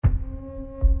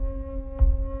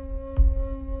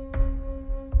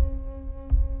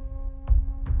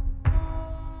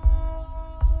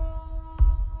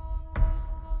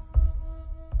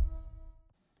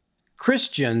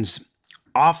Christians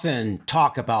often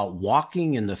talk about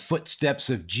walking in the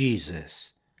footsteps of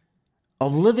Jesus,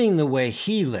 of living the way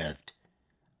he lived,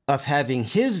 of having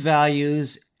his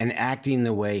values and acting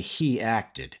the way he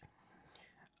acted.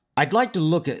 I'd like to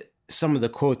look at some of the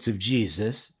quotes of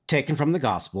Jesus taken from the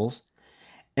Gospels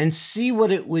and see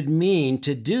what it would mean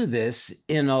to do this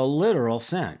in a literal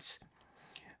sense.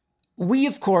 We,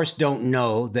 of course, don't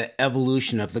know the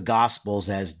evolution of the Gospels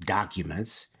as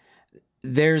documents.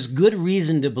 There's good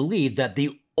reason to believe that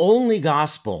the only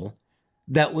gospel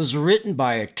that was written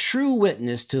by a true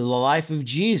witness to the life of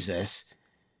Jesus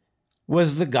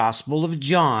was the Gospel of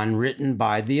John, written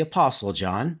by the Apostle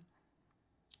John.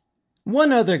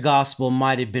 One other gospel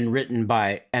might have been written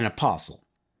by an apostle.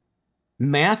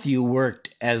 Matthew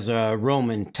worked as a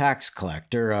Roman tax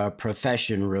collector, a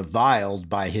profession reviled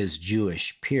by his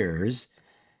Jewish peers,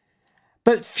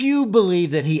 but few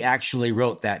believe that he actually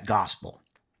wrote that gospel.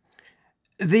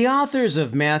 The authors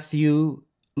of Matthew,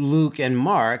 Luke, and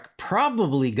Mark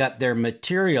probably got their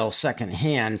material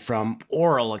secondhand from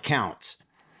oral accounts.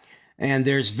 And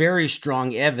there's very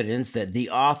strong evidence that the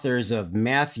authors of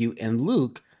Matthew and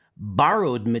Luke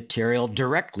borrowed material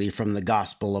directly from the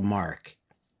Gospel of Mark.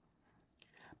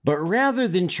 But rather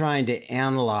than trying to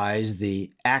analyze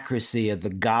the accuracy of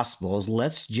the Gospels,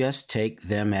 let's just take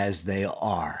them as they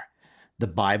are. The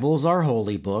Bible's our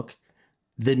holy book.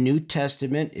 The New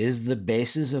Testament is the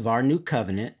basis of our new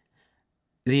covenant,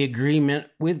 the agreement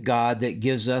with God that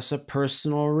gives us a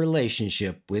personal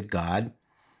relationship with God.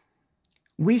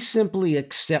 We simply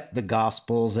accept the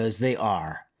Gospels as they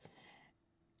are,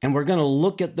 and we're going to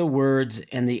look at the words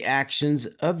and the actions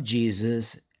of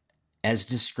Jesus as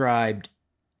described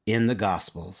in the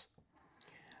Gospels.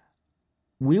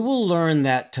 We will learn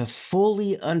that to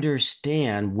fully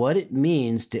understand what it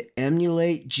means to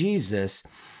emulate Jesus,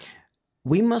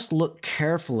 we must look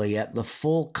carefully at the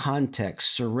full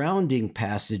context surrounding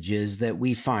passages that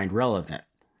we find relevant.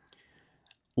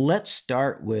 Let's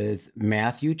start with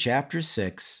Matthew chapter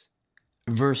 6,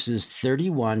 verses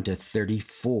 31 to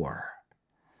 34.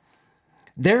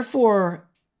 Therefore,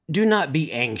 do not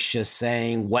be anxious,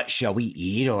 saying, "What shall we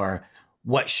eat?" or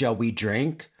 "What shall we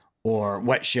drink?" or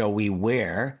 "What shall we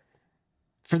wear?"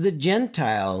 For the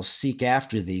Gentiles seek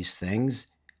after these things,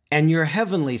 and your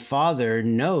heavenly Father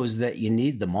knows that you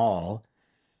need them all.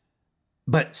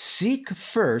 But seek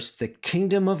first the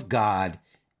kingdom of God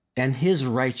and his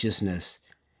righteousness,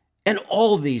 and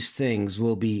all these things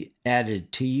will be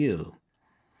added to you.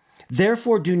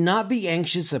 Therefore, do not be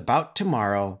anxious about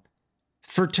tomorrow,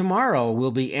 for tomorrow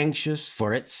will be anxious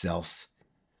for itself.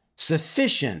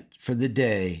 Sufficient for the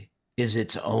day is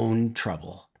its own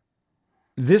trouble.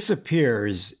 This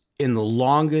appears in the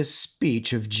longest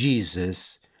speech of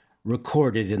Jesus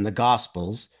recorded in the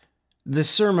Gospels, the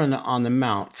Sermon on the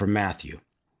Mount from Matthew.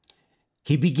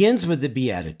 He begins with the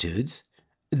Beatitudes.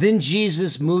 Then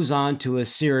Jesus moves on to a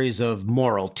series of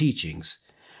moral teachings.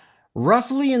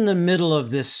 Roughly in the middle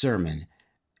of this sermon,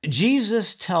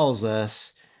 Jesus tells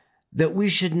us that we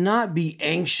should not be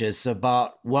anxious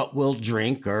about what we'll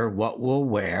drink or what we'll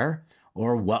wear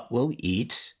or what we'll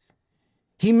eat.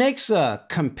 He makes a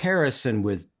comparison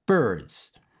with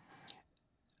birds.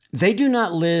 They do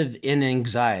not live in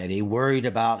anxiety, worried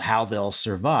about how they'll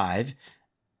survive.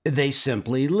 They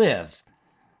simply live.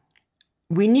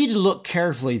 We need to look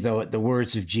carefully, though, at the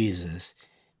words of Jesus.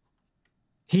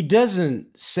 He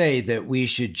doesn't say that we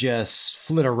should just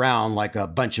flit around like a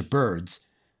bunch of birds,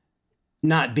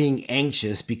 not being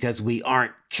anxious because we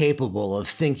aren't capable of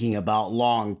thinking about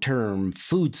long-term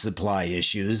food supply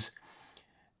issues.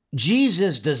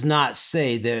 Jesus does not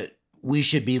say that we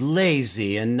should be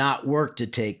lazy and not work to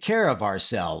take care of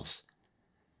ourselves.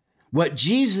 What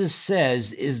Jesus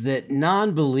says is that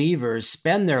non-believers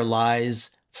spend their lives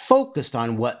focused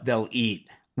on what they'll eat,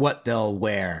 what they'll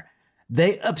wear.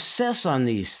 They obsess on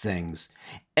these things,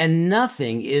 and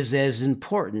nothing is as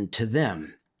important to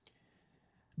them.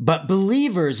 But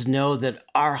believers know that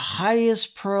our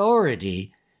highest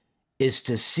priority is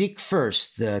to seek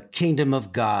first the kingdom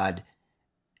of God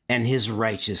and his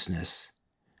righteousness.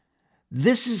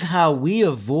 This is how we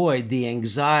avoid the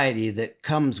anxiety that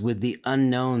comes with the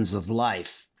unknowns of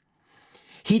life.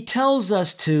 He tells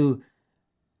us to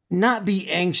not be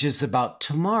anxious about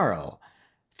tomorrow,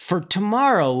 for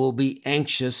tomorrow will be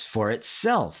anxious for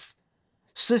itself.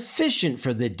 Sufficient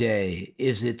for the day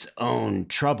is its own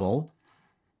trouble.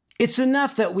 It's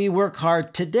enough that we work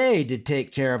hard today to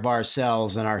take care of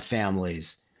ourselves and our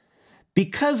families.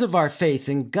 Because of our faith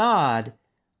in God,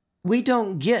 we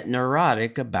don't get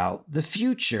neurotic about the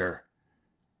future.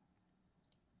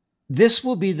 This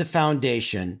will be the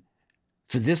foundation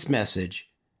for this message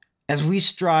as we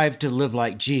strive to live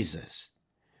like Jesus,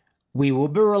 we will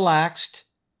be relaxed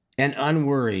and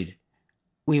unworried.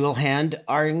 We will hand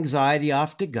our anxiety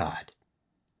off to God.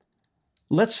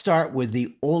 Let's start with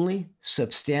the only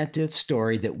substantive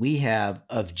story that we have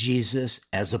of Jesus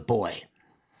as a boy.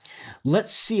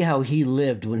 Let's see how he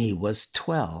lived when he was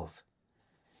 12.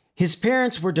 His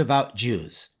parents were devout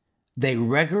Jews. They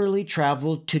regularly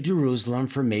traveled to Jerusalem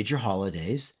for major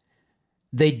holidays.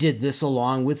 They did this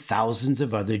along with thousands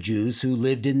of other Jews who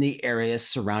lived in the area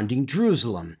surrounding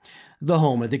Jerusalem, the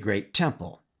home of the great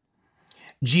temple.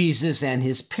 Jesus and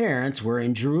his parents were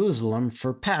in Jerusalem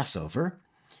for Passover.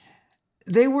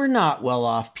 They were not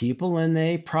well-off people, and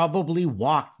they probably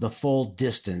walked the full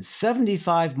distance,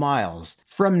 75 miles,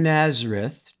 from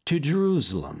Nazareth to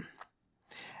Jerusalem.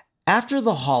 After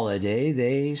the holiday,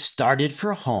 they started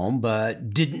for home,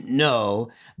 but didn't know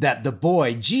that the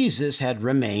boy Jesus had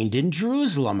remained in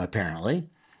Jerusalem, apparently.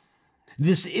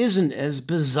 This isn't as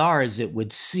bizarre as it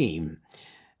would seem.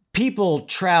 People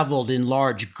traveled in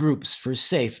large groups for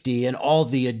safety, and all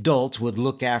the adults would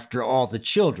look after all the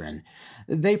children.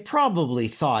 They probably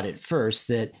thought at first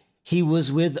that he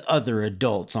was with other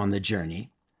adults on the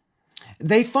journey.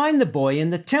 They find the boy in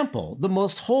the temple, the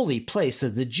most holy place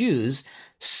of the Jews,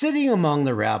 sitting among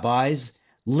the rabbis,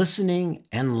 listening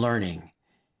and learning.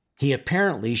 He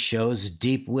apparently shows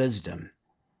deep wisdom.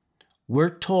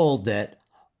 We're told that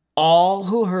all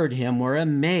who heard him were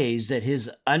amazed at his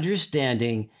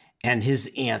understanding and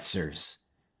his answers.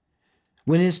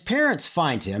 When his parents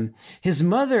find him, his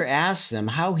mother asks him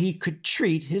how he could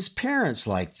treat his parents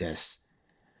like this.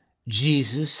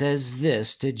 Jesus says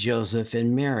this to Joseph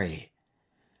and Mary: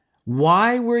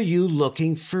 "Why were you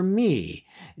looking for me?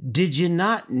 Did you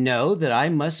not know that I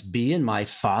must be in my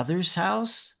Father's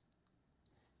house?"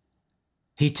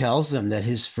 He tells them that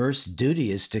his first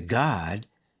duty is to God.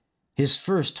 His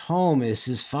first home is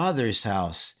his Father's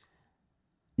house,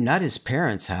 not his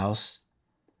parents' house.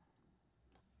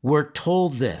 We're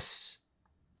told this,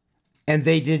 and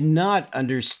they did not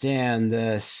understand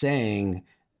the saying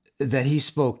that he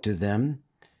spoke to them.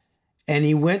 And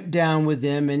he went down with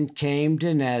them and came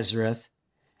to Nazareth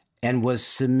and was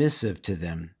submissive to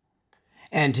them.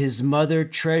 And his mother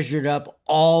treasured up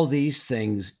all these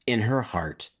things in her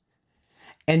heart.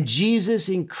 And Jesus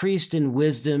increased in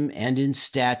wisdom and in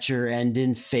stature and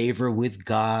in favor with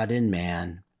God and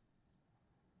man.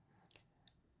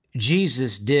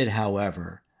 Jesus did,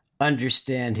 however,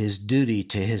 understand his duty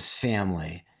to his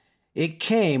family. It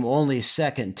came only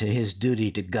second to his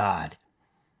duty to God.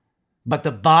 But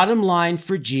the bottom line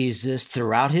for Jesus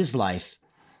throughout his life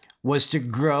was to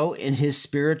grow in his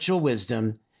spiritual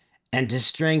wisdom and to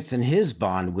strengthen his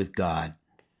bond with God.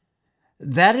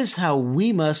 That is how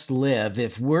we must live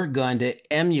if we're going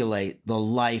to emulate the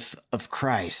life of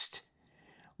Christ.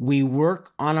 We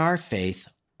work on our faith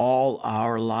all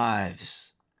our lives.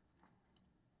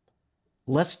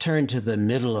 Let's turn to the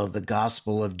middle of the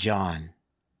Gospel of John,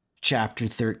 chapter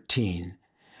 13.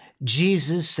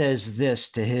 Jesus says this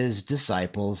to his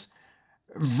disciples,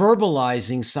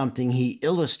 verbalizing something he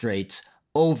illustrates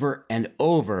over and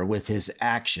over with his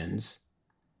actions.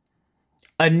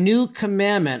 "A new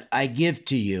commandment I give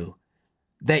to you,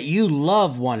 that you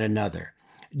love one another.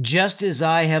 Just as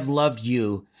I have loved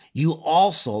you, you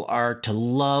also are to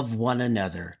love one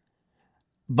another.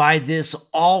 By this,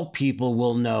 all people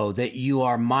will know that you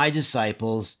are my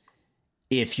disciples,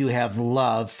 if you have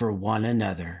love for one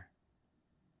another."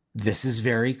 This is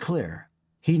very clear.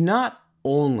 He not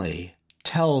only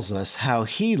tells us how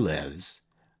he lives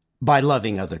by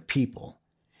loving other people,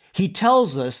 he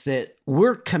tells us that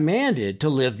we're commanded to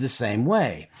live the same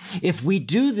way. If we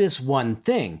do this one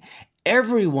thing,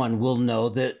 everyone will know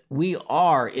that we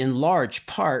are in large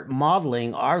part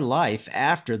modeling our life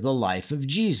after the life of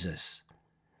Jesus.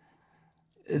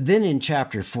 Then in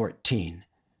chapter 14,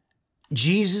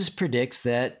 Jesus predicts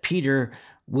that Peter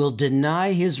will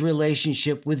deny his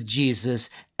relationship with Jesus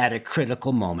at a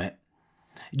critical moment.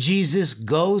 Jesus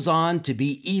goes on to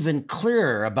be even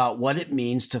clearer about what it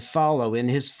means to follow in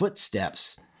his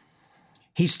footsteps.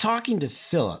 He's talking to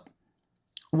Philip,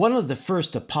 one of the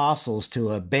first apostles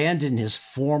to abandon his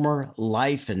former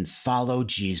life and follow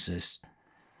Jesus.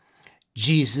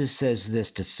 Jesus says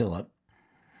this to Philip: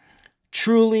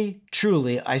 "Truly,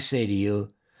 truly, I say to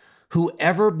you,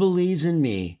 whoever believes in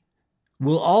me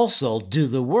will also do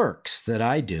the works that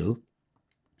I do."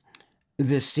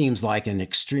 This seems like an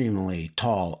extremely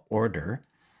tall order.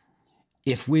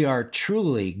 If we are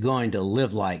truly going to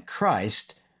live like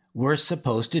Christ, we're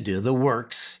supposed to do the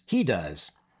works he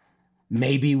does.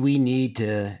 Maybe we need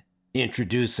to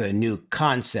introduce a new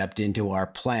concept into our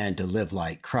plan to live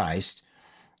like Christ.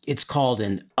 It's called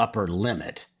an upper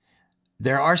limit.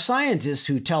 There are scientists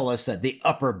who tell us that the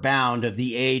upper bound of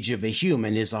the age of a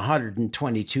human is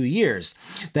 122 years,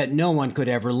 that no one could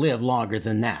ever live longer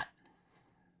than that.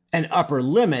 An upper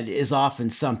limit is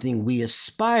often something we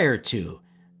aspire to,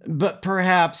 but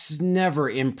perhaps never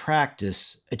in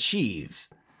practice achieve.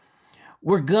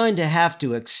 We're going to have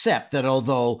to accept that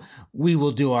although we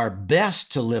will do our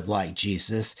best to live like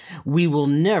Jesus, we will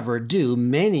never do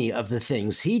many of the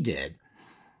things he did.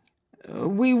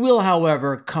 We will,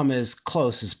 however, come as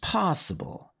close as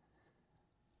possible.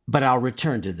 But I'll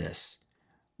return to this.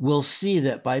 We'll see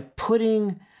that by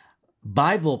putting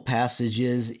Bible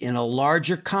passages in a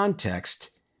larger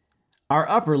context, our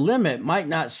upper limit might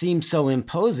not seem so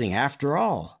imposing after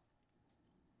all.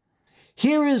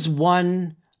 Here is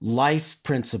one life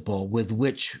principle with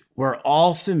which we're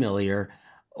all familiar,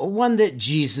 one that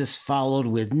Jesus followed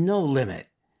with no limit.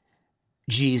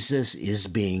 Jesus is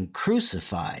being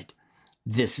crucified.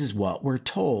 This is what we're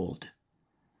told.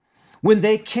 When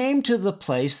they came to the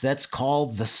place that's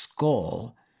called the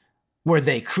skull, where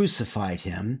they crucified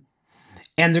him,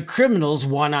 and the criminals,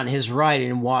 one on his right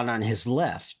and one on his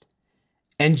left,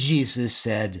 and Jesus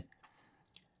said,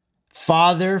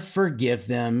 "Father, forgive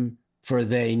them, for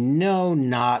they know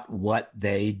not what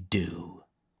they do."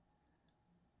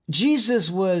 Jesus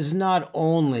was not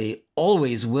only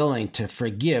always willing to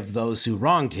forgive those who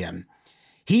wronged him,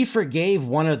 he forgave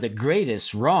one of the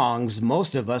greatest wrongs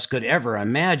most of us could ever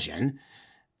imagine,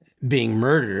 being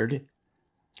murdered.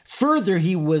 Further,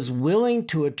 he was willing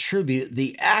to attribute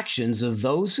the actions of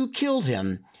those who killed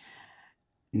him,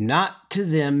 not to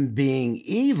them being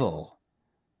evil,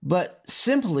 but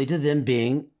simply to them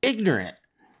being ignorant.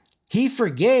 He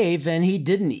forgave and he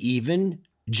didn't even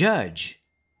judge.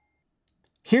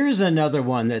 Here's another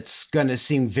one that's going to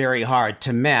seem very hard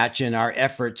to match in our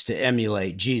efforts to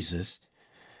emulate Jesus.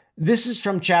 This is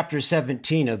from chapter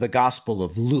 17 of the Gospel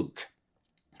of Luke.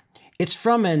 It's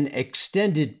from an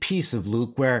extended piece of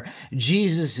Luke where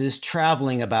Jesus is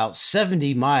traveling about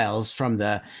 70 miles from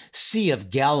the Sea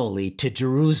of Galilee to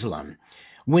Jerusalem.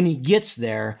 When he gets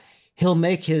there, he'll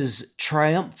make his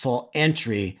triumphal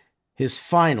entry, his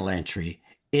final entry,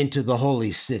 into the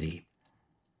holy city.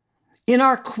 In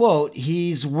our quote,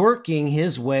 he's working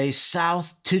his way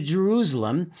south to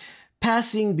Jerusalem,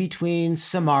 passing between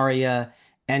Samaria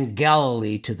and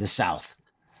Galilee to the south.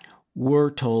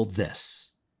 We're told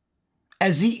this.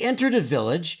 As he entered a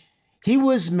village, he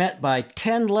was met by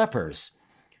 10 lepers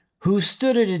who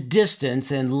stood at a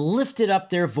distance and lifted up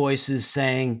their voices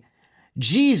saying,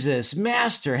 "Jesus,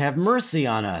 Master, have mercy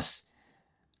on us."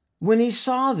 When he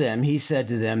saw them, he said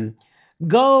to them,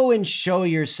 "Go and show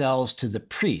yourselves to the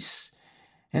priests."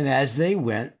 And as they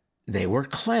went, they were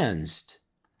cleansed.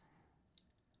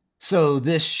 So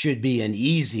this should be an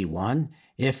easy one.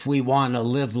 If we want to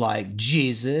live like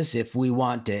Jesus, if we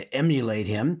want to emulate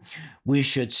him, we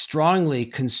should strongly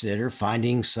consider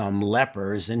finding some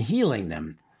lepers and healing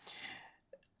them.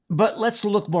 But let's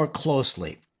look more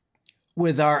closely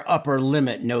with our upper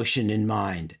limit notion in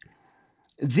mind.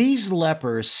 These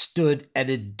lepers stood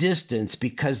at a distance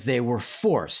because they were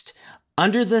forced,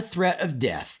 under the threat of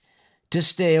death, to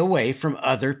stay away from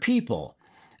other people.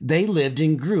 They lived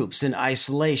in groups in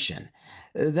isolation.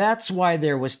 That's why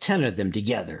there was 10 of them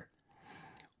together.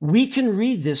 We can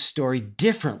read this story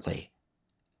differently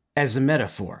as a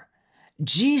metaphor.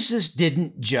 Jesus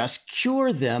didn't just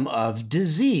cure them of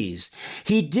disease.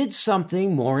 He did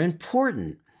something more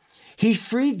important. He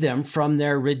freed them from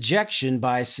their rejection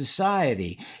by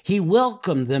society. He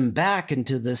welcomed them back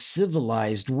into the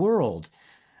civilized world.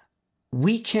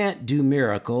 We can't do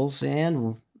miracles,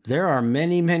 and there are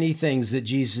many, many things that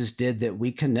Jesus did that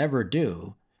we can never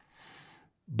do.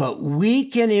 But we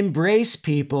can embrace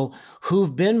people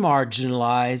who've been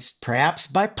marginalized, perhaps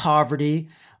by poverty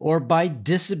or by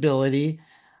disability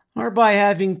or by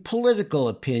having political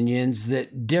opinions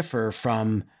that differ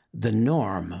from the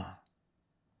norm.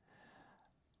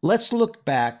 Let's look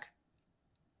back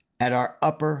at our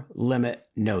upper limit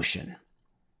notion.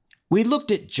 We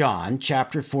looked at John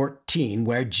chapter 14,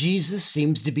 where Jesus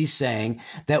seems to be saying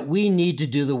that we need to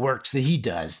do the works that he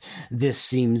does. This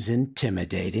seems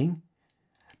intimidating.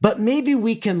 But maybe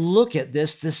we can look at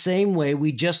this the same way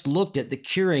we just looked at the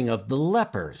curing of the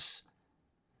lepers.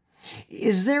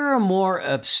 Is there a more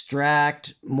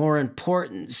abstract, more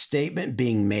important statement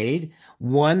being made,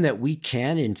 one that we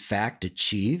can, in fact,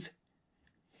 achieve?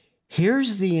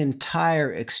 Here's the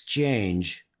entire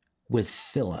exchange with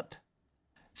Philip.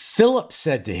 Philip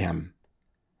said to him,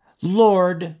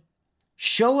 "Lord,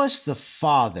 show us the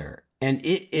Father, and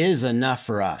it is enough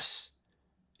for us."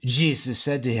 Jesus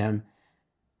said to him,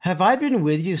 "Have I been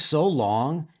with you so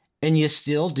long, and you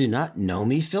still do not know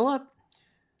me, Philip?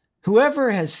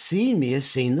 Whoever has seen me has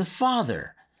seen the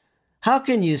Father. How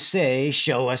can you say,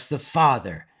 'Show us the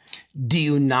Father'? Do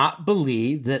you not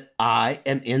believe that I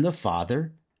am in the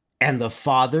Father, and the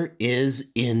Father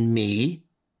is in me?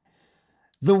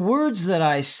 The words that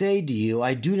I say to you,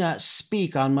 I do not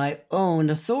speak on my own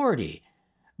authority,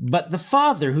 but the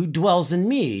Father who dwells in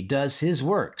me does his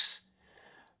works.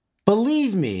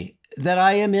 Believe me that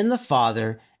I am in the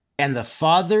Father, and the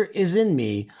Father is in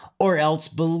me, or else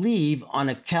believe on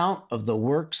account of the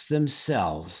works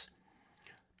themselves.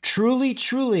 Truly,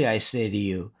 truly, I say to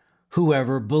you,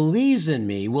 whoever believes in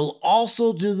me will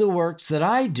also do the works that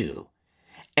I do,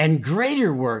 and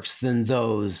greater works than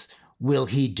those will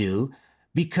he do,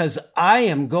 because I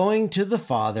am going to the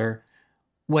Father.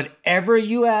 Whatever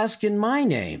you ask in my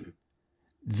name,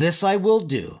 this I will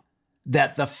do,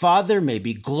 that the Father may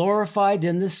be glorified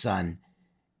in the Son.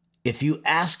 If you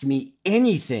ask me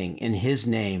anything in his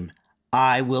name,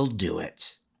 I will do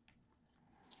it."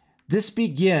 This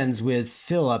begins with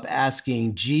Philip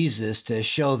asking Jesus to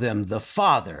show them the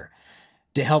Father,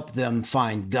 to help them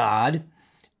find God,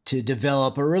 to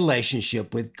develop a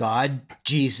relationship with God.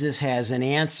 Jesus has an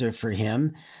answer for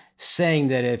him, saying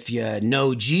that if you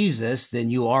know Jesus, then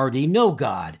you already know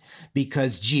God,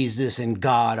 because Jesus and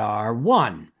God are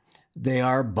one. They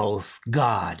are both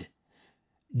God.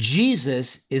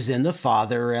 Jesus is in the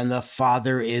Father, and the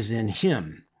Father is in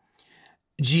him.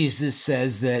 Jesus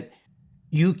says that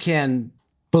you can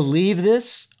believe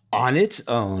this on its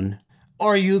own,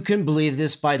 or you can believe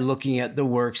this by looking at the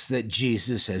works that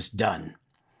Jesus has done.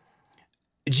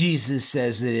 Jesus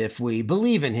says that if we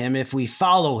believe in him, if we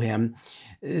follow him,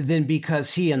 then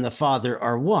because he and the Father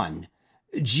are one,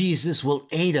 Jesus will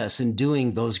aid us in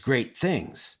doing those great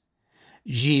things.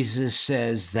 Jesus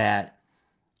says that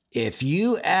if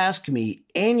you ask me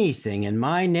anything in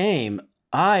my name,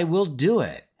 I will do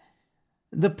it.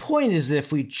 The point is that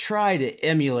if we try to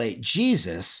emulate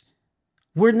Jesus,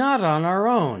 we're not on our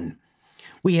own.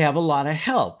 We have a lot of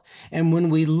help. And when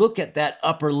we look at that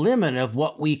upper limit of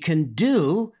what we can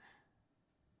do,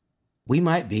 we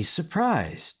might be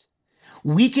surprised.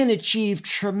 We can achieve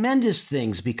tremendous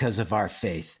things because of our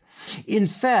faith. In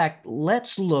fact,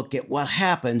 let's look at what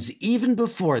happens even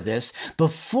before this,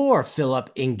 before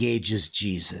Philip engages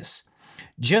Jesus.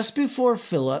 Just before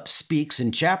Philip speaks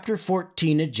in chapter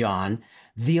 14 of John,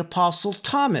 the Apostle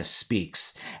Thomas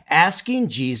speaks, asking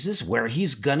Jesus where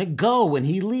he's going to go when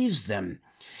he leaves them.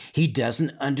 He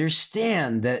doesn't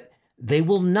understand that they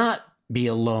will not be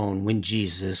alone when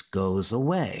Jesus goes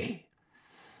away.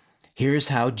 Here's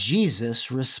how Jesus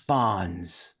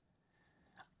responds.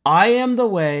 "I am the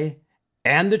way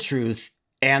and the truth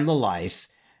and the life.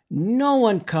 No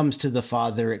one comes to the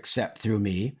Father except through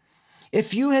me.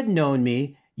 If you had known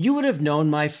me, you would have known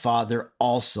my Father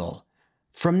also.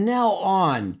 From now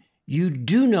on, you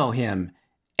do know him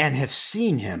and have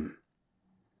seen him.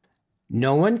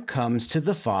 No one comes to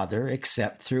the Father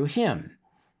except through him.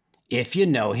 If you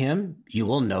know him, you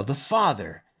will know the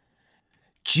Father."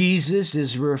 Jesus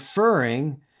is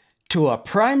referring to a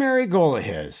primary goal of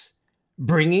his,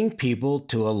 bringing people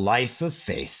to a life of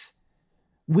faith.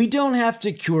 We don't have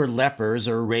to cure lepers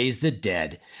or raise the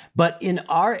dead, but in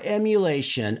our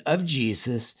emulation of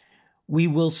Jesus, we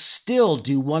will still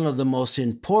do one of the most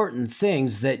important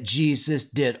things that Jesus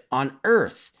did on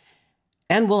earth,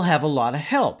 and we'll have a lot of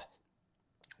help.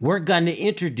 We're going to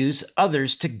introduce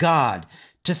others to God,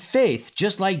 to faith,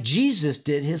 just like Jesus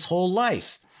did his whole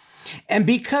life. And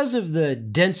because of the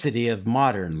density of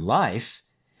modern life,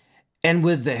 and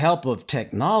with the help of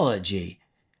technology,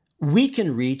 we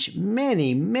can reach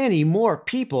many, many more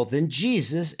people than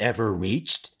Jesus ever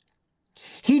reached.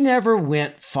 He never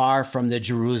went far from the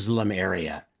Jerusalem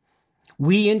area.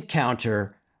 We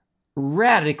encounter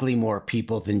radically more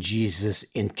people than Jesus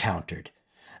encountered.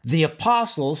 The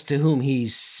apostles to whom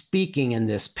he's speaking in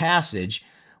this passage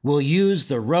will use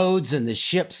the roads and the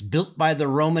ships built by the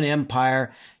Roman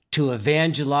Empire to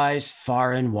evangelize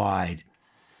far and wide.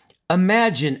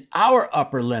 Imagine our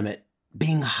upper limit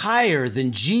being higher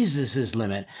than Jesus'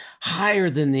 limit, higher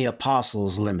than the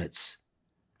apostles' limits.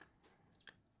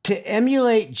 To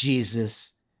emulate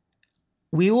Jesus,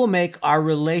 we will make our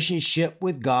relationship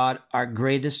with God our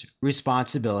greatest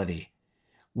responsibility.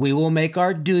 We will make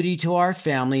our duty to our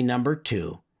family number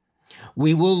 2.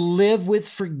 We will live with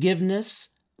forgiveness,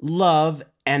 love,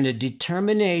 and a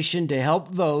determination to help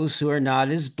those who are not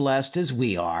as blessed as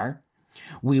we are.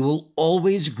 We will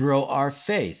always grow our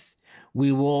faith.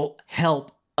 We will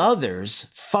help others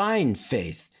find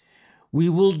faith. We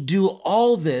will do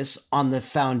all this on the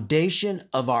foundation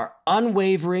of our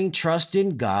unwavering trust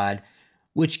in God,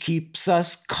 which keeps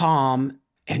us calm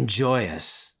and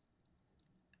joyous.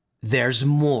 there's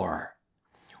more.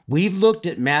 We've looked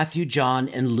at Matthew, John,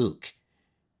 and Luke.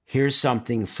 Here's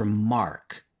something from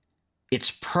Mark.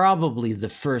 It's probably the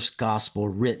first gospel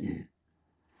written.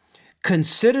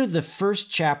 Consider the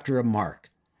first chapter of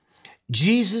Mark.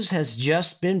 Jesus has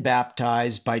just been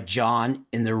baptized by John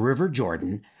in the River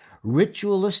Jordan,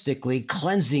 ritualistically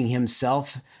cleansing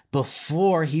himself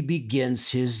before he begins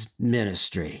his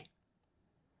ministry.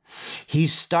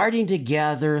 He's starting to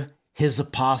gather his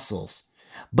apostles,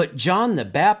 but John the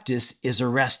Baptist is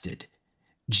arrested.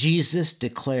 Jesus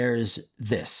declares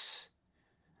this: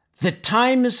 "The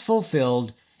time is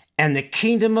fulfilled and the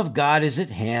kingdom of God is at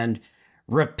hand.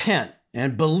 Repent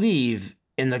and believe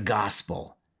in the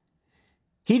gospel."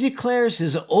 He declares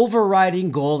his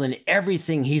overriding goal in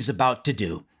everything he's about to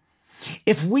do.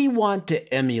 If we want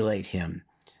to emulate him,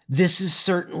 this is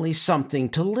certainly something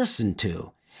to listen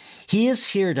to. He is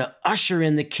here to usher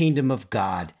in the kingdom of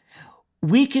God.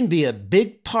 We can be a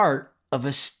big part of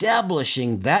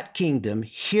establishing that kingdom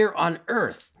here on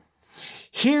earth.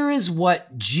 Here is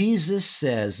what Jesus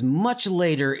says much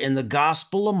later in the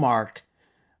Gospel of Mark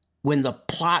when the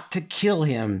plot to kill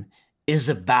him is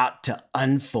about to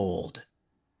unfold.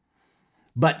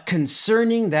 "But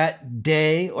concerning that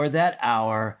day or that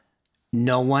hour,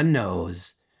 no one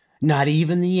knows, not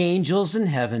even the angels in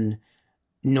heaven,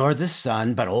 nor the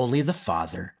Son, but only the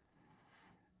Father.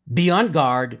 Be on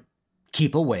guard,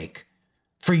 keep awake,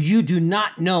 for you do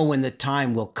not know when the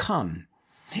time will come.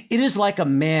 It is like a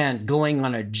man going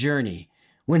on a journey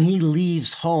when he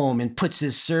leaves home and puts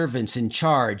his servants in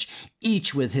charge,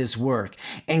 each with his work,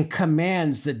 and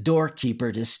commands the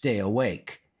doorkeeper to stay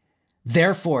awake.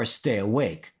 Therefore stay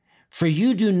awake, for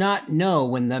you do not know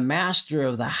when the master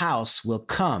of the house will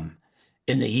come,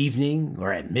 in the evening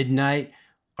or at midnight,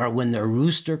 or when the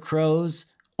rooster crows,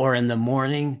 or in the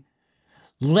morning,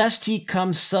 lest he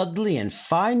come suddenly and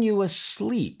find you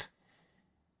asleep.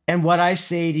 And what I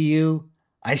say to you,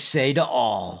 I say to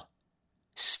all,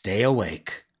 stay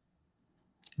awake."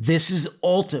 This is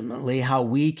ultimately how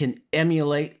we can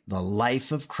emulate the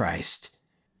life of Christ.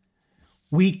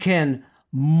 We can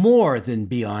more than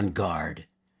be on guard.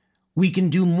 We can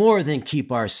do more than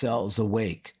keep ourselves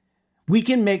awake. We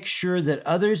can make sure that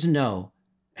others know,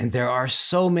 and there are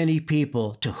so many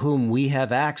people to whom we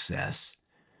have access,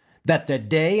 that the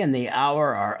day and the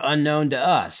hour are unknown to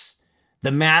us.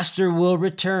 The Master will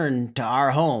return to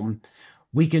our home.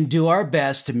 We can do our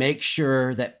best to make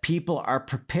sure that people are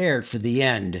prepared for the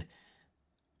end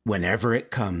whenever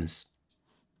it comes.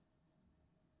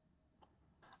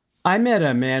 I met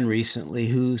a man recently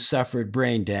who suffered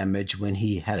brain damage when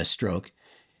he had a stroke.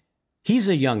 He's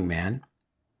a young man.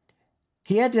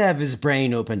 He had to have his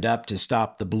brain opened up to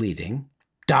stop the bleeding.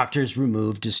 Doctors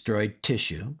removed destroyed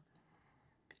tissue.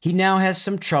 He now has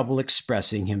some trouble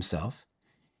expressing himself.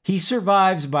 He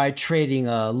survives by trading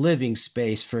a living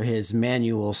space for his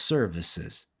manual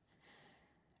services.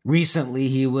 Recently,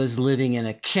 he was living in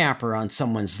a camper on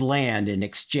someone's land in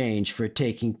exchange for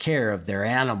taking care of their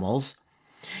animals.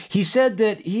 He said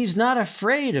that he's not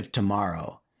afraid of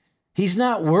tomorrow. He's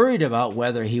not worried about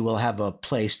whether he will have a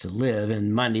place to live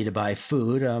and money to buy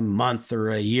food a month or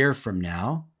a year from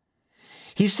now.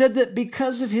 He said that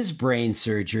because of his brain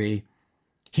surgery,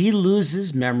 he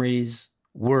loses memories,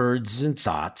 words, and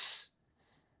thoughts.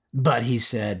 But he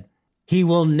said he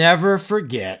will never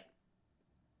forget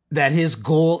that his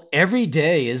goal every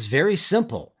day is very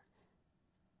simple: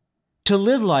 to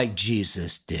live like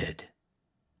Jesus did.